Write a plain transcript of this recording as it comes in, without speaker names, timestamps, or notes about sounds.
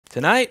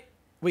Tonight,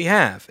 we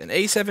have an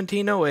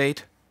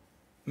A1708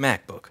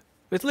 MacBook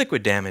with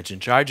liquid damage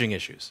and charging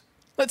issues.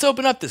 Let's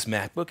open up this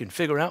MacBook and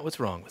figure out what's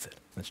wrong with it.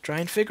 Let's try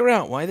and figure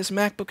out why this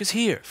MacBook is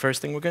here.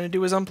 First thing we're going to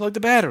do is unplug the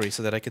battery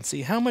so that I can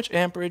see how much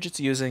amperage it's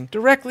using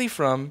directly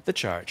from the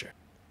charger.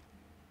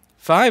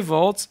 5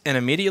 volts and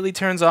immediately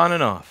turns on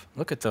and off.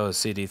 Look at those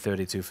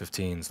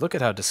CD3215s. Look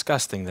at how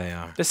disgusting they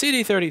are. The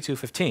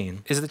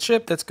CD3215 is the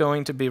chip that's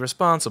going to be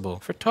responsible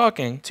for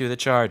talking to the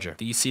charger.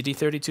 These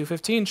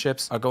CD3215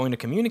 chips are going to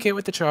communicate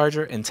with the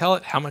charger and tell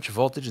it how much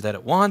voltage that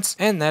it wants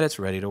and that it's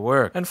ready to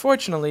work.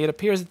 Unfortunately, it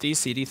appears that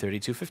these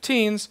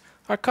CD3215s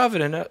are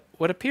covered in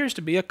what appears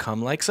to be a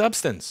cum-like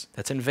substance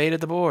that's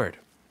invaded the board.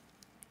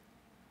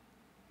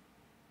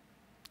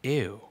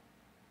 Ew.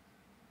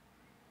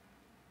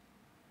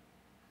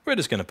 We're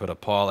just going to put a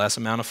Paul-S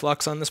amount of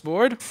flux on this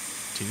board.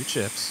 2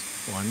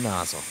 chips, 1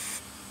 nozzle.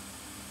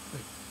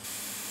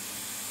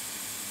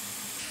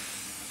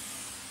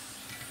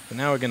 And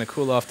now we're going to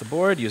cool off the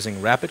board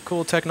using rapid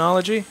cool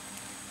technology.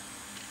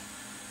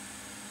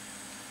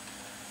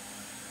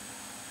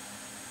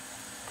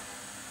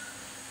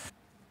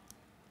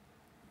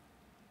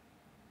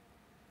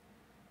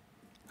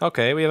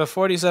 Okay, we have a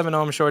 47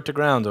 ohm short to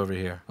ground over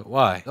here. But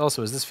why?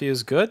 Also, is this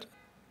fuse good?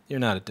 You're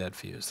not a dead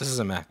fuse. This is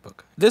a MacBook.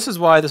 This is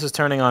why this is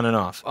turning on and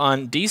off.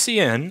 On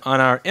DCN, on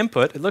our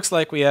input, it looks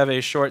like we have a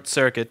short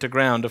circuit to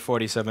ground of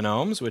 47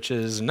 ohms, which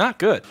is not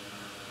good.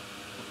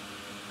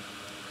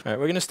 All right,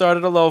 we're going to start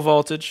at a low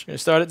voltage. We're going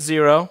to start at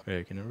 0.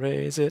 We're going to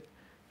raise it.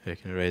 We're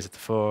going to raise it to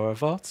 4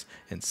 volts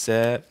and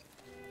set.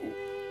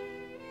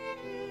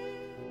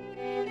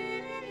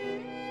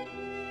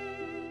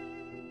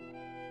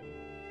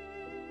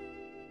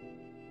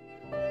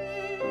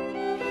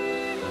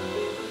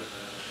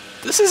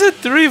 This is at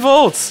 3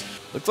 volts.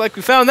 Looks like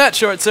we found that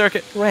short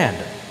circuit.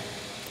 Random.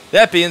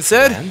 That being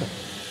said, Random.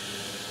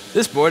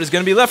 this board is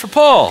going to be left for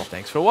Paul.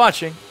 Thanks for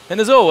watching. And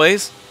as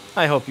always,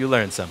 I hope you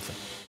learned something.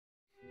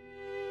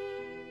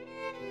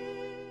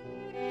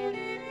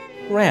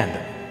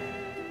 Random.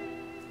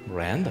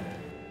 Random.